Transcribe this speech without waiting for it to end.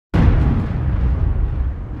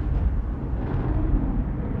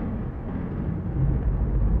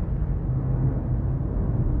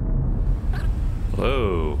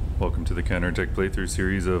Hello, welcome to the Counterattack playthrough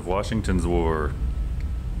series of Washington's War.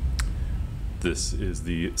 This is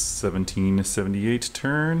the 1778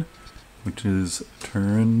 turn, which is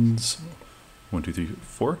turns 1, 2, 3,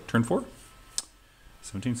 4, turn 4.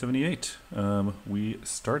 1778. We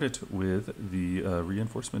started with the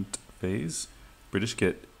reinforcement phase. British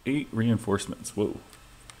get 8 reinforcements. Whoa.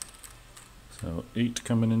 So 8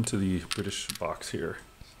 coming into the British box here.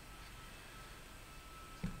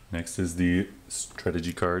 Next is the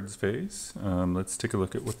strategy cards phase. Let's take a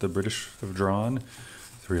look at what the British have drawn.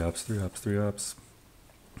 3 ops, 3 ops, 3 ops.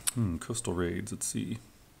 Coastal raids, let's see.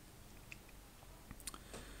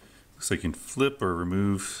 Looks like you can flip or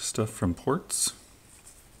remove stuff from ports.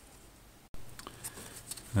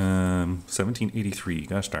 1783,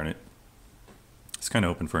 gosh darn it. It's kind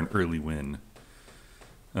of open for an early win.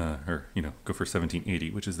 Or, you know, go for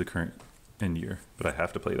 1780, which is the current end year, but I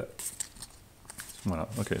have to play that.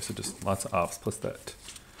 Okay, so just lots of ops plus that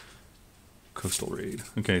coastal raid.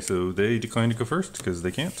 Okay, so they declined to go first because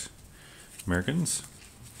they can't. Americans.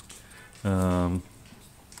 I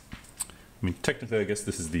mean, technically, I guess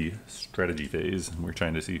this is the strategy phase, and we're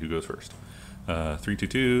trying to see who goes first.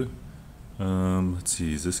 322. Let's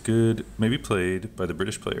see, is this good? Maybe played by the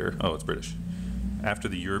British player. Oh, it's British. After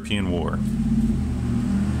the European War.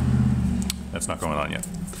 That's not going on yet.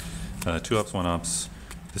 2 ops, 1 ops.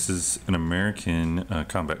 This is an American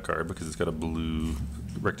combat card because it's got a blue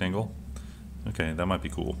rectangle. Okay, that might be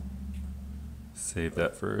cool. Save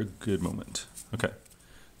that for a good moment. Okay.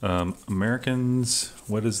 Americans,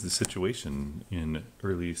 what is the situation in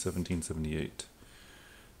early 1778?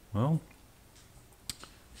 Well,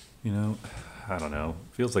 you know, I don't know.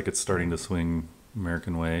 Feels like it's starting to swing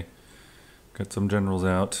American way. Got some generals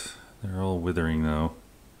out. They're all withering though.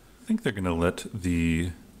 I think they're going to let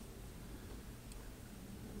the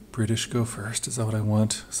British go first. Is that what I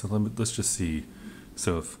want? So let's just see.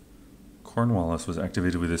 So if Cornwallis was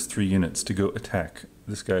activated with his 3 units to go attack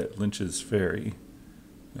this guy at Lynch's Ferry,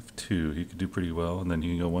 F2, he could do pretty well. And then he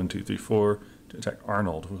can go 1, 2, 3, 4 to attack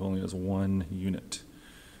Arnold, who only has 1 unit.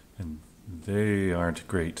 And they aren't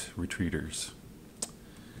great retreaters.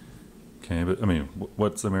 Okay, but I mean,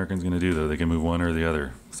 what's the Americans going to do though? They can move one or the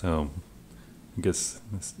other. So I guess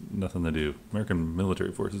there's nothing to do. American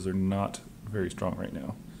military forces are not very strong right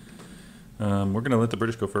now. We're going to let the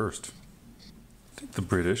British go first. I think the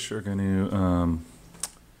British are going to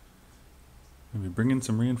maybe bring in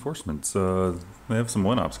some reinforcements. They have some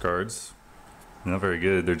 1-ops cards. Not very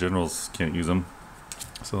good. Their generals can't use them.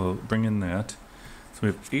 So bring in that. So we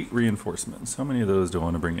have 8 reinforcements. How many of those do I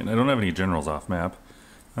want to bring in? I don't have any generals off map.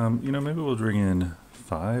 You know, maybe we'll bring in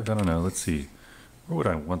 5. I don't know. Let's see. Where would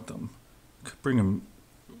I want them? Could bring them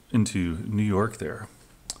into New York there.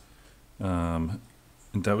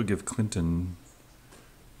 And that would give Clinton,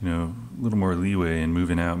 you know, a little more leeway in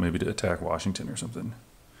moving out, maybe to attack Washington or something.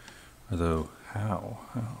 Although, how?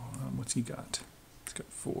 What's he got? He's got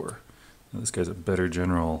 4. Now, this guy's a better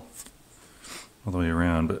general all the way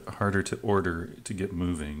around, but harder to order to get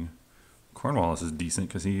moving. Cornwallis is decent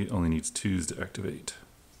because he only needs 2s to activate.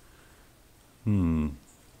 Maybe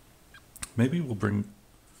we'll bring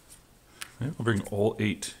all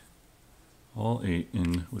 8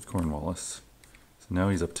 in with Cornwallis. So now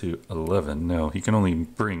he's up to 11. No, he can only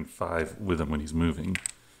bring 5 with him when he's moving.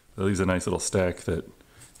 That leaves a nice little stack that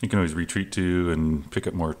he can always retreat to and pick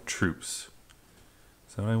up more troops.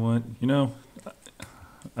 So I want, you know,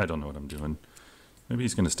 I don't know what I'm doing. Maybe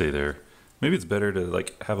he's going to stay there. Maybe it's better to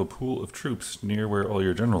like have a pool of troops near where all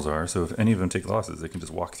your generals are, so if any of them take losses, they can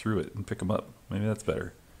just walk through it and pick them up. Maybe that's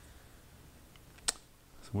better.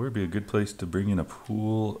 So where would be a good place to bring in a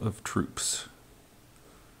pool of troops?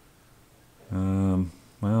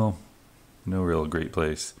 Well, no real great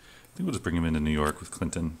place. I think we'll just bring him into New York with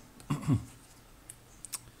Clinton.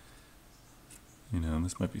 You know,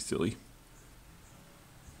 this might be silly.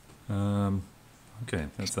 Okay,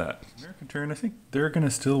 that's that. American turn, I think they're going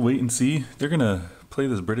to still wait and see. They're going to play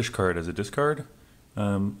this British card as a discard.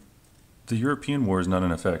 The European War is not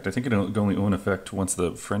in effect. I think it'll only go in effect once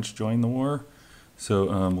the French join the war. So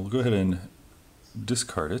we'll go ahead and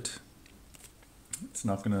discard it. It's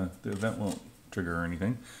not going to, the event won't trigger or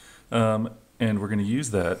anything. And we're going to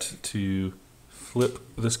use that to flip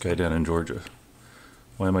this guy down in Georgia.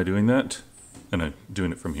 Why am I doing that? And I'm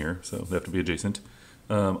doing it from here, so they have to be adjacent.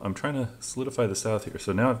 I'm trying to solidify the south here.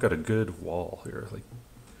 So now I've got a good wall here. Like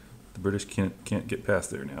the British can't get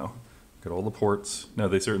past there now. Got all the ports. Now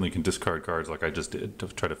they certainly can discard cards like I just did to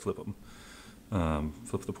try to flip them.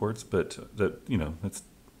 Flip the ports, but that, you know, that's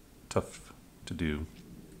tough to do.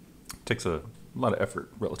 It takes a lot of effort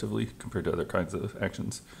relatively compared to other kinds of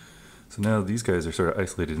actions. So now these guys are sort of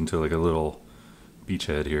isolated into like a little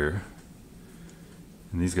beachhead here.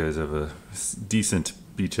 And these guys have a decent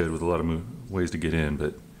beachhead with a lot of ways to get in,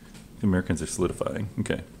 but the Americans are solidifying.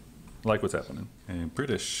 Okay, I like what's happening. And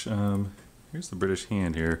British, here's the British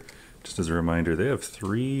hand here. Just as a reminder, they have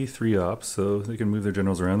three ops, so they can move their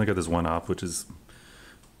generals around. They got this one op, which is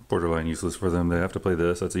borderline useless for them. They have to play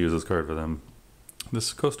this. That's a useless card for them.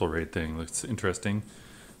 This coastal raid thing looks interesting.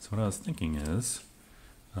 So what I was thinking is,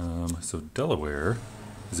 so Delaware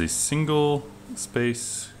is a single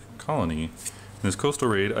space colony. In this coastal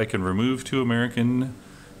raid, I can remove 2 American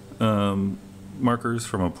markers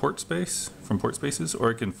from port spaces, or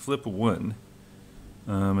I can flip 1,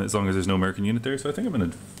 as long as there's no American unit there. So I think I'm going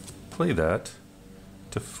to play that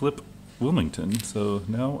to flip Wilmington. So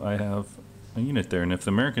now I have a unit there, and if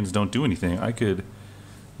the Americans don't do anything, I could,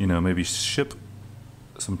 you know, maybe ship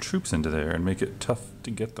some troops into there and make it tough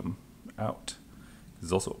to get them out.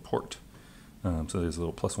 There's also a port. So there's a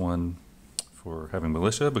little +1 for having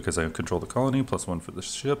militia because I control the colony, +1 for the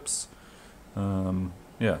ships. Yeah,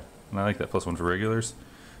 and I like that +1 for regulars.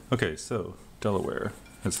 Okay, so Delaware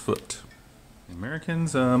has flipped. The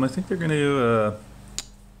Americans, I think they're going to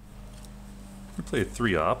play a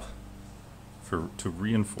 3-op to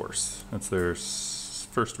reinforce. That's their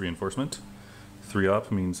first reinforcement.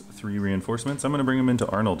 3-op means 3 reinforcements. I'm going to bring them into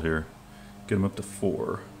Arnold here, get them up to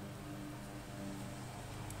 4.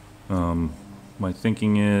 My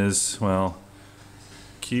thinking is, well,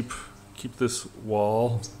 keep this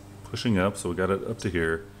wall pushing up, so we got it up to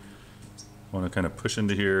here. I want to kind of push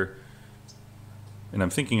into here, and I'm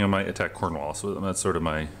thinking I might attack Cornwallis. So that's sort of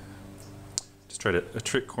my, just try to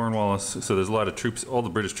trick Cornwallis. So there's a lot of troops, all the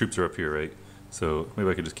British troops are up here, right? So maybe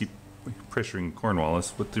I could just keep pressuring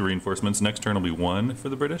Cornwallis with the reinforcements. Next turn will be 1 for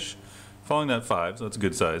the British. Following that 5, so that's a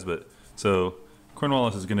good size. But so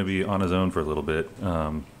Cornwallis is going to be on his own for a little bit,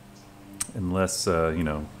 unless you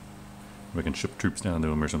know, we can ship troops down to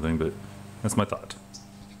him or something. But that's my thought.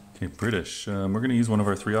 Okay, British. We're going to use one of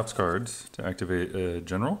our 3-ops cards to activate a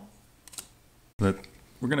general. But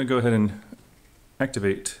we're going to go ahead and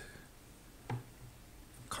activate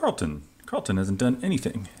Carleton. Carleton hasn't done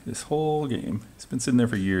anything this whole game. He's been sitting there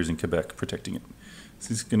for years in Quebec protecting it. So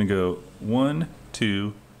he's going to go 1,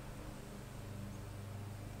 2,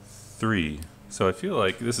 3. So I feel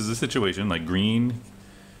like this is a situation like green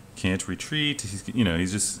can't retreat. He's, you know,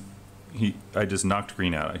 I just knocked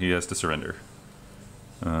green out. He has to surrender.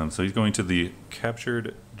 So he's going to the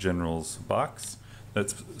captured generals box.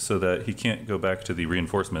 That's so that he can't go back to the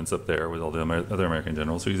reinforcements up there with all the other American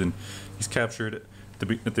generals. So he's captured.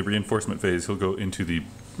 At the reinforcement phase, he'll go into the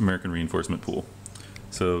American reinforcement pool.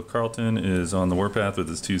 So Carleton is on the warpath with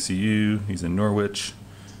his 2 CU. He's in Norwich.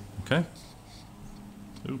 Okay.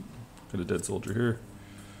 Ooh, got a dead soldier here.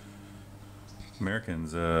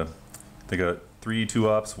 Americans, they got 3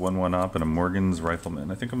 2-ops, 1 1-op, and a Morgan's rifleman.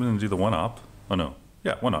 I think I'm going to do the 1-op. Oh no,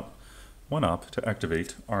 yeah, 1-op. 1-op to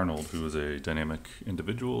activate Arnold, who is a dynamic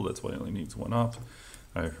individual. That's why he only needs 1-op.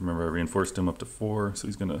 I remember I reinforced him up to 4, so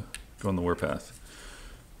he's going to go on the warpath.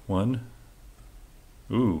 1.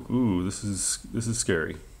 Ooh, this is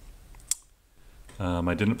scary.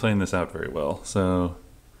 I didn't plan this out very well, so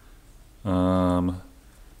I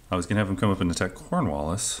was gonna have him come up and attack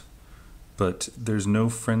Cornwallis, but there's no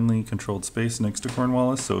friendly controlled space next to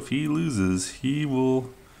Cornwallis, so if he loses, he will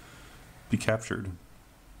be captured.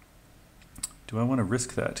 Do I want to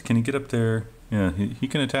risk that? Can he get up there? Yeah, he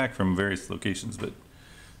can attack from various locations, but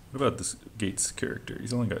what about this Gates character?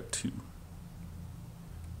 He's only got 2.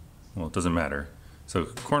 Well, it doesn't matter. So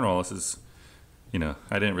Cornwallis is, you know,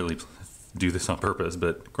 I didn't really do this on purpose,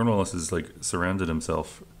 but Cornwallis is like surrounded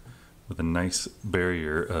himself with a nice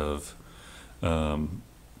barrier of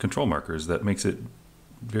control markers that makes it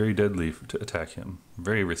very deadly to attack him.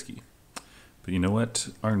 Very risky. But you know what?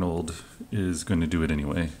 Arnold is going to do it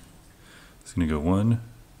anyway. He's going to go 1,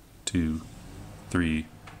 2, 3,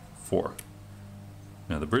 4.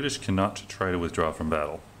 Now the British cannot try to withdraw from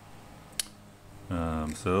battle.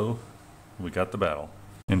 So we got the battle.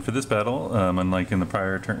 And for this battle, unlike in the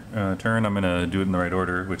prior turn, I'm going to do it in the right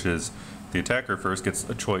order, which is the attacker first gets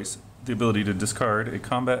a choice, the ability to discard a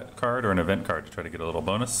combat card or an event card to try to get a little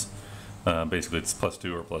bonus. Basically it's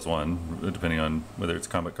 +2 or +1, depending on whether it's a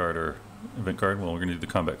combat card or event card. Well, we're going to do the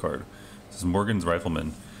combat card. This is Morgan's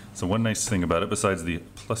Rifleman. So one nice thing about it, besides the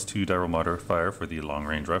 +2 die roll modifier for the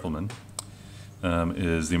long-range rifleman,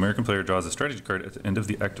 is the American player draws a strategy card at the end of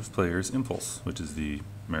the active player's impulse, which is the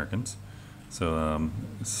Americans. So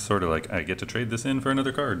it's sort of like I get to trade this in for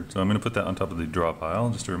another card. So I'm going to put that on top of the draw pile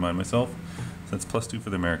just to remind myself. So that's +2 for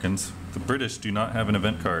the Americans. The British do not have an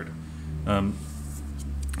event card.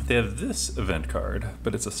 They have this event card,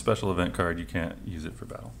 but it's a special event card. You can't use it for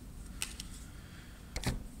battle.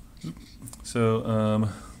 So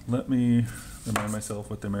let me remind myself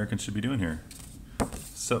what the Americans should be doing here.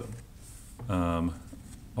 So I'll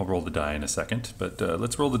roll the die in a second, but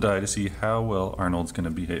let's roll the die to see how well Arnold's going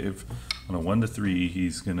to behave. On a 1 to 3,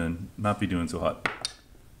 he's going to not be doing so hot.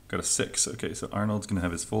 Got a 6. Okay, so Arnold's going to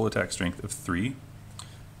have his full attack strength of 3.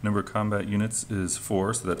 Number of combat units is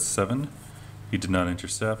 4, so that's 7. He did not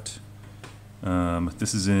intercept.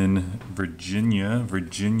 This is in Virginia.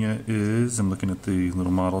 Virginia is, I'm looking at the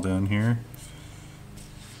little model down here.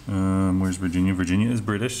 Where's Virginia? Virginia is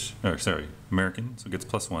British, or sorry, American, so it gets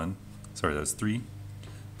 +1. Sorry, that's 3.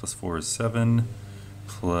 +4 is 7.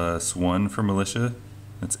 +1 for militia,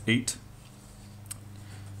 that's 8.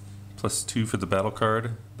 +2 for the battle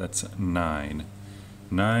card, that's 9.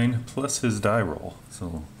 9 plus his die roll,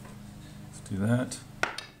 so let's do that.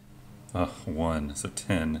 1, so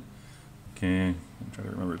 10. Okay, I'm trying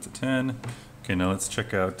to remember it's a 10. Okay, now let's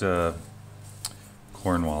check out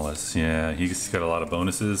Cornwallis. Yeah, he's got a lot of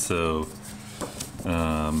bonuses, so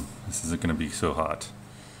this isn't going to be so hot.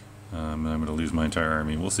 I'm going to lose my entire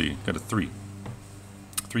army. We'll see. Got a 3.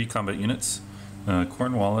 3 combat units.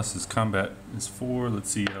 Cornwallis' combat is 4. Let's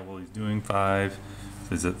see how well he's doing. 5. So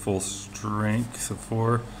he's at full strength, so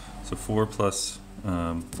 4. So 4 plus,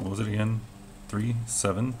 what was it again? 3?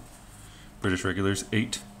 7. British regulars,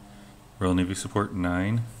 8. Royal Navy support,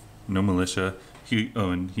 9. No militia.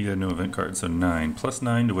 And he had no event card, so 9.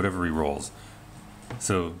 +9 to whatever he rolls.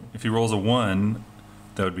 So if he rolls a 1,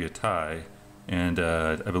 that would be a tie. And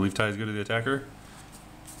I believe ties go to the attacker.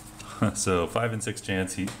 So 5 and 6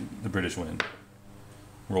 chance the British win.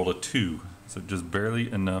 Rolled a 2, so just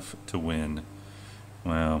barely enough to win.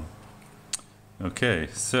 Wow. Okay,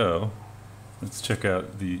 so let's check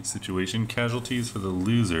out the situation. Casualties for the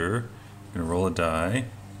loser. I'm gonna roll a die.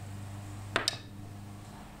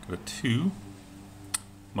 Got a 2.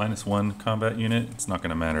 -1 combat unit. It's not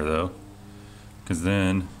gonna matter though, because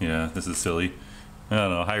then, yeah, this is silly. I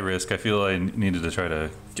don't know, high risk. I feel I needed to try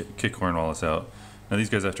to kick Cornwallis out. Now these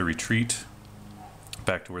guys have to retreat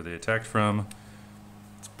back to where they attacked from.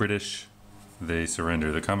 It's British. They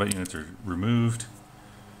surrender. The combat units are removed.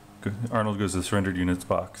 Arnold goes to the surrendered units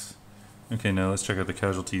box. Okay, now let's check out the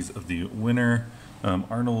casualties of the winner.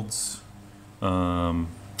 Arnold's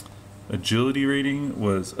agility rating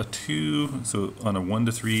was a 2, so on a 1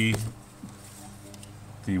 to 3,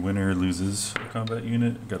 the winner loses a combat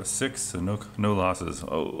unit. Got a 6, so no losses.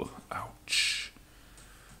 Oh, ouch.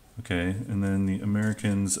 Okay, and then the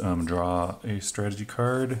Americans draw a strategy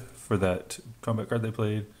card for that combat card they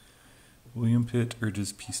played. William Pitt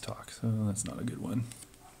urges peace talk, so that's not a good one.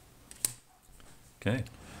 Okay,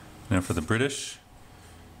 now for the British,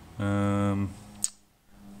 it's going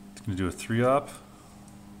to do a 3-op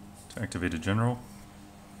to activate a general.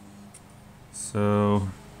 So,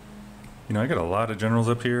 you know, I got a lot of generals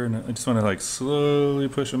up here, and I just want to like slowly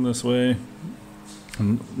push them this way.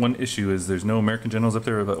 And one issue is there's no American generals up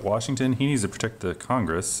there, but Washington, he needs to protect the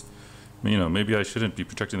Congress. You know, maybe I shouldn't be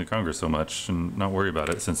protecting the Congress so much and not worry about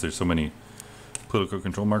it since there's so many political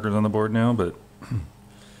control markers on the board now, but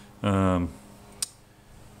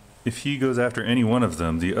if he goes after any one of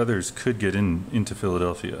them, the others could get into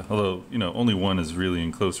Philadelphia. Although, you know, only one is really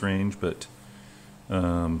in close range, but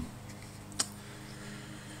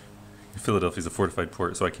Philadelphia's a fortified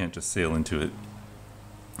port, so I can't just sail into it.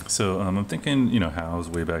 So I'm thinking, you know, Howe's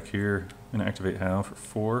way back here. I'm going to activate Howe for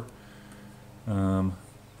 4.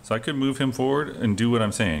 So I could move him forward and do what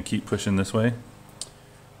I'm saying, keep pushing this way.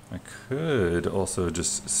 I could also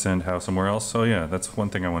just send Howe somewhere else. So yeah, that's one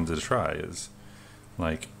thing I wanted to try is,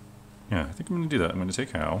 like, yeah, I think I'm going to do that. I'm going to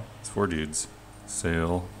take Howe. It's 4 dudes.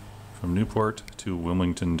 Sail from Newport to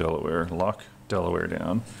Wilmington, Delaware. Lock Delaware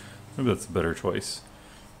down. Maybe that's a better choice.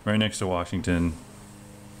 Right next to Washington.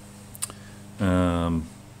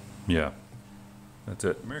 Yeah, that's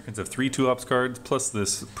it. Americans have 3 2-ops cards plus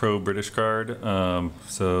this pro-British card,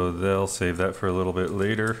 so they'll save that for a little bit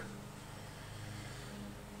later.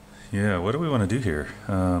 Yeah, what do we want to do here?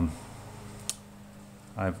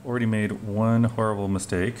 I've already made one horrible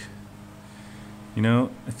mistake. You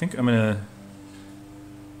know, I think I'm gonna...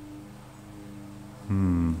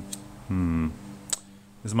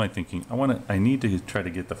 This is my thinking. I need to try to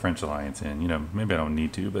get the French alliance in. You know, maybe I don't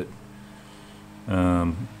need to, but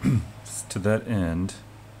to that end,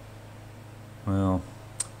 well,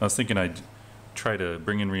 I was thinking I'd try to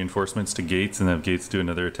bring in reinforcements to Gates and have Gates do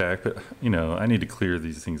another attack, but you know, I need to clear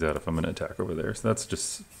these things out if I'm going to attack over there, so that's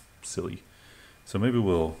just silly. So maybe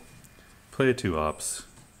we'll play a 2-ops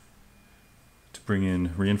to bring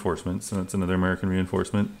in reinforcements, and that's another American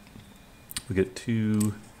reinforcement. We get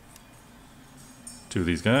two of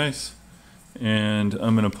these guys, and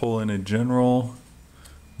I'm going to pull in a general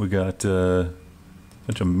We got a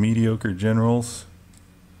bunch of mediocre generals.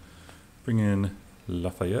 Bring in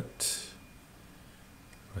Lafayette,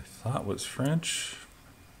 who I thought was French.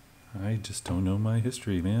 I just don't know my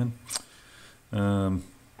history, man.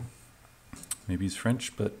 Maybe he's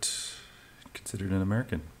French, but considered an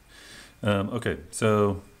American. Okay,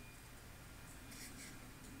 so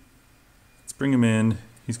let's bring him in.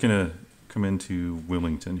 He's gonna come into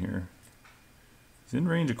Wilmington here. He's in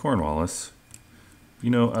range of Cornwallis. You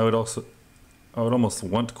know, I would almost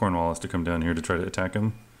want Cornwallis to come down here to try to attack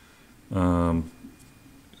him.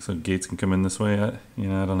 So Gates can come in this way. I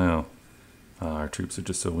don't know. Our troops are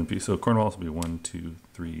just so wimpy. So Cornwallis will be 1, 2,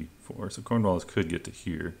 3, 4. So Cornwallis could get to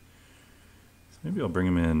here. So maybe I'll bring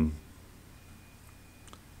him in.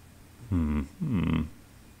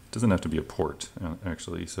 Doesn't have to be a port,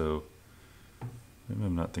 actually. So maybe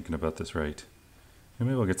I'm not thinking about this right.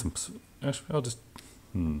 Maybe I'll get some. Actually, I'll just.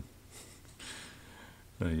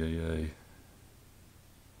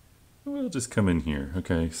 We'll just come in here.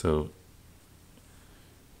 Okay, so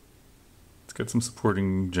it's got some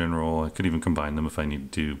supporting general. I could even combine them if I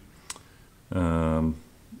need to. Can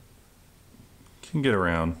get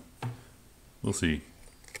around. We'll see.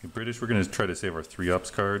 The British, we're going to try to save our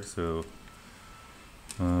 3-ups card. So,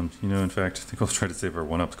 in fact, I think I'll try to save our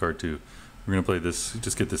 1-ups card too. We're going to play this,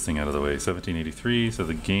 just get this thing out of the way. 1783, so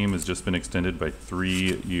the game has just been extended by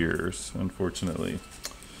 3 years, unfortunately.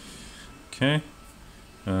 Okay,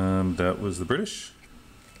 that was the British.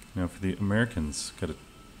 Now for the Americans, got to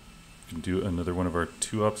do another one of our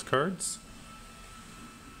 2-ups cards.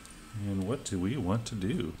 And what do we want to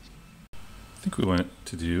do? I think what we want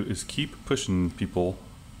to do is keep pushing people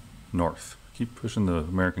north. Keep pushing the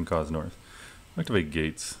American cause north. Activate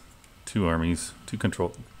Gates, 2 armies, 2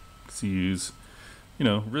 control CUs.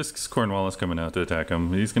 Risks Cornwallis coming out to attack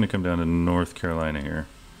him. He's going to come down to North Carolina here.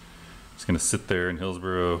 He's going to sit there in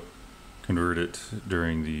Hillsborough, convert it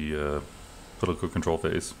during the political control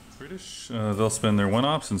phase. British, they'll spend their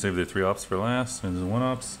 1-ops and save their 3-ops for last. And the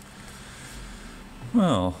 1-ops,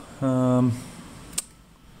 well,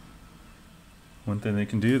 one thing they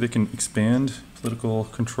can do, they can expand political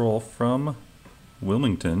control from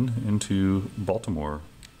Wilmington into Baltimore.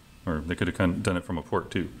 Or they could have done it from a port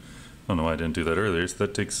too. I don't know why I didn't do that earlier. So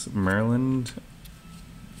that takes Maryland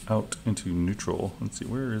out into neutral. Let's see,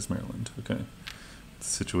 where is Maryland? Okay.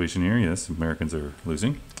 Situation here, yes, Americans are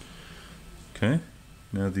losing. Okay,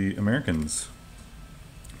 now the Americans.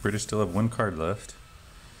 British still have 1 card left.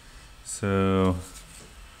 So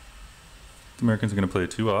the Americans are going to play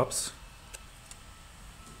 2-ops.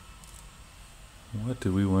 What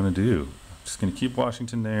do we want to do? I'm just going to keep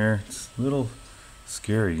Washington there. It's a little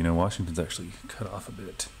scary, Washington's actually cut off a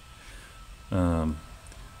bit.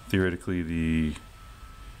 Theoretically, the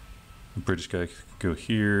British guy could go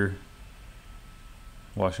here.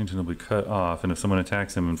 Washington will be cut off, and if someone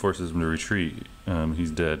attacks him and forces him to retreat,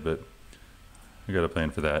 he's dead, but I got a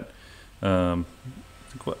plan for that. I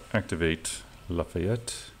think we'll activate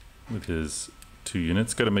Lafayette with his 2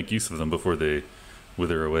 units. Got to make use of them before they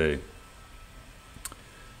wither away.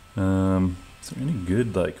 Is there any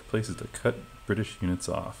good places to cut British units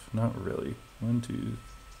off? Not really. 1, 2.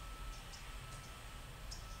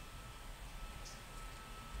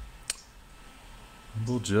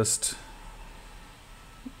 We'll just,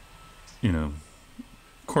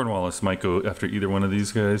 Cornwallis might go after either one of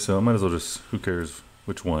these guys, so I might as well just, who cares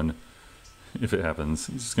which one, if it happens.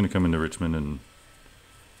 He's just going to come into Richmond and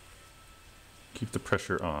keep the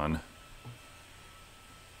pressure on.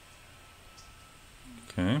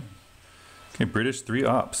 Okay. Okay, British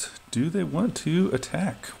 3-ops. Do they want to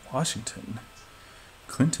attack Washington?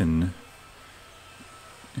 Clinton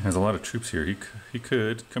has a lot of troops here. He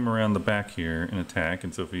could come around the back here and attack,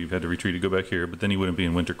 and so if he had to retreat, he'd go back here, but then he wouldn't be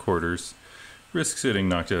in winter quarters. Risks getting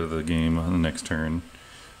knocked out of the game on the next turn.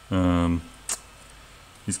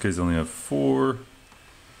 These guys only have 4.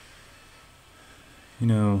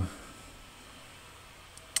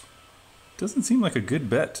 Doesn't seem like a good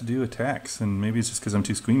bet to do attacks, and maybe it's just because I'm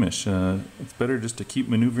too squeamish. It's better just to keep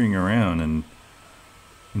maneuvering around and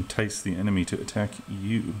entice the enemy to attack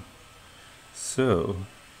you. So,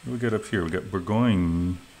 what we got up here? We got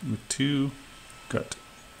Burgoyne with 2. Got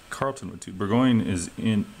Carleton with 2. Burgoyne is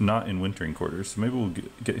not in wintering quarters, so maybe we'll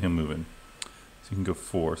get him moving. So he can go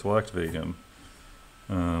 4. So we'll activate him.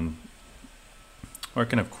 Or I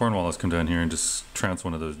can have Cornwallis come down here and just trounce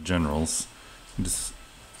one of those generals and just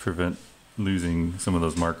prevent losing some of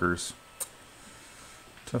those markers.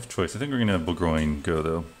 Tough choice. I think we're gonna have Burgoyne go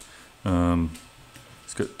though.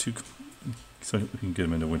 He's got 2, so we can get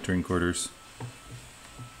him into wintering quarters.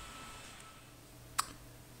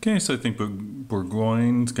 Okay, so I think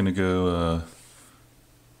Burgoyne's gonna go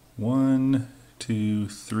 1, 2,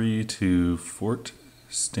 3 to Fort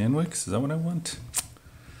Stanwix. Is that what I want?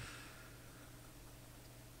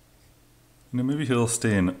 You know, maybe he'll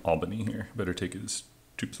stay in Albany here. Better take his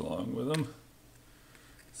troops along with him,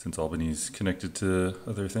 since Albany's connected to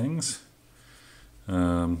other things.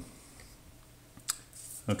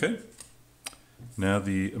 Okay. Now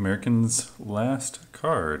the Americans' last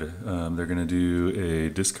card. They're going to do a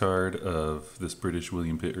discard of this British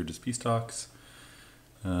William Pitt Urges Peace Talks.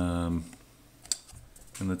 And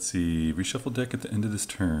let's see, reshuffle deck at the end of this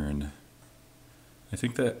turn. I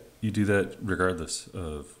think that you do that regardless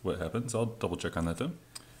of what happens. I'll double check on that though.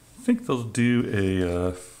 I think they'll do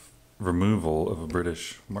a removal of a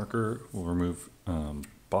British marker. We'll remove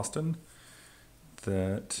Boston.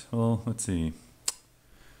 That, well, let's see.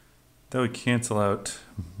 That would cancel out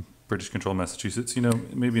British control Massachusetts. You know,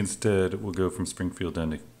 maybe instead we'll go from Springfield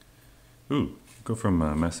down to, go from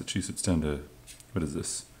Massachusetts down to, what is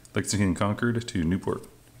this? Lexington and Concord to Newport.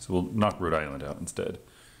 So we'll knock Rhode Island out instead.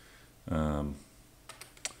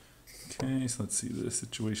 Okay, so let's see the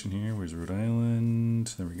situation here. Where's Rhode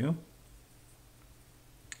Island? There we go.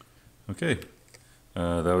 Okay,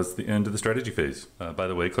 that was the end of the strategy phase. By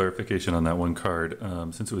the way, clarification on that one card.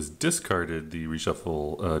 Since it was discarded, the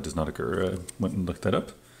reshuffle does not occur. I went and looked that up.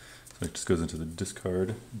 So it just goes into the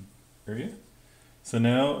discard area. So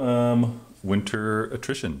now, winter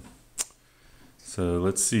attrition. So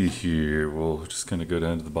let's see here. We'll just kind of go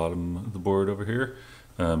down to the bottom of the board over here.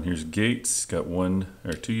 Here's Gates, got 1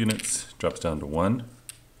 or 2 units, drops down to 1.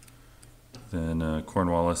 Then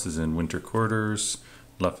Cornwallis is in winter quarters.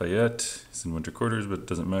 Lafayette is in winter quarters, but it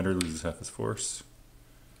doesn't matter, loses half his force.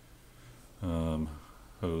 Howe's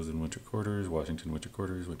in winter quarters, Washington winter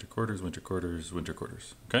quarters, winter quarters, winter quarters, winter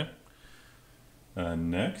quarters. Okay.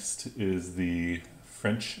 Next is the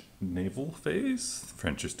French naval phase. The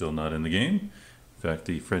French are still not in the game. In fact,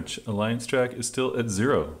 the French alliance track is still at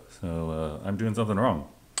 0, so I'm doing something wrong.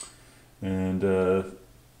 And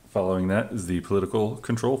following that is the political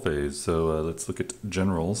control phase. So let's look at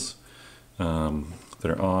generals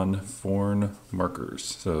that are on foreign markers.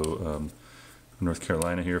 So North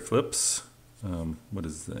Carolina here flips. What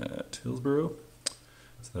is that? Hillsborough?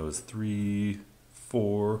 So that was 3,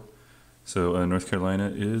 4. So North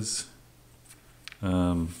Carolina is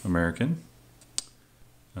American.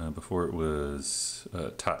 Before it was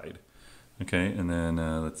tied. Okay, and then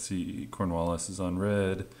let's see, Cornwallis is on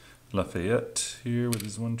red. Lafayette here with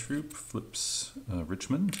his 1 troop flips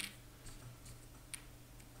Richmond.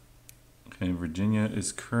 Okay, Virginia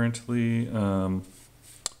is currently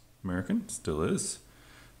American, still is.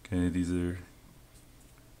 Okay, these are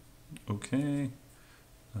okay.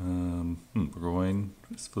 Burgoyne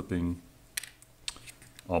is flipping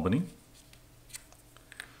Albany.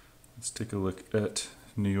 Let's take a look at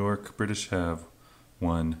New York. British have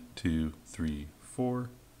 1, 2, 3, 4.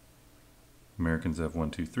 Americans have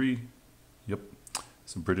 1, 2, 3. Yep.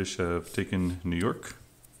 So British have taken New York.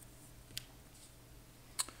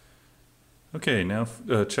 Okay, now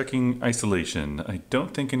checking isolation. I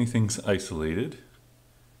don't think anything's isolated.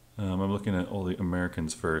 I'm looking at all the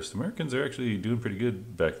Americans first. Americans are actually doing pretty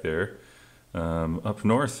good back there. Up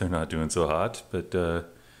north, they're not doing so hot, but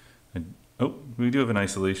oh, we do have an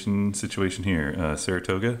isolation situation here.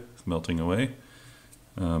 Saratoga is melting away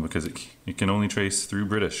because it can only trace through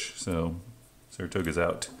British, so Saratoga's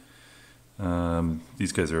out.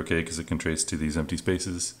 These guys are okay because it can trace to these empty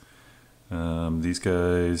spaces. These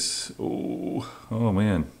guys, oh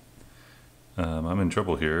man, I'm in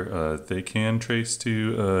trouble here. They can trace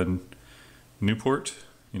to Newport.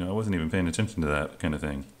 You know, I wasn't even paying attention to that kind of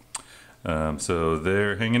thing. So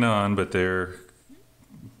they're hanging on, but they're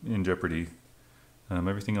in jeopardy.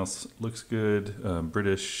 Everything else looks good.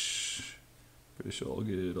 British, all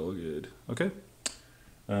good, all good. Okay.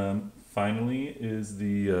 Finally is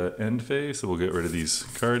the end phase, so we'll get rid of these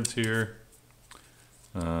cards here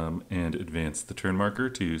and advance the turn marker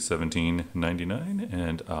to 1799,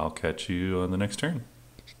 and I'll catch you on the next turn.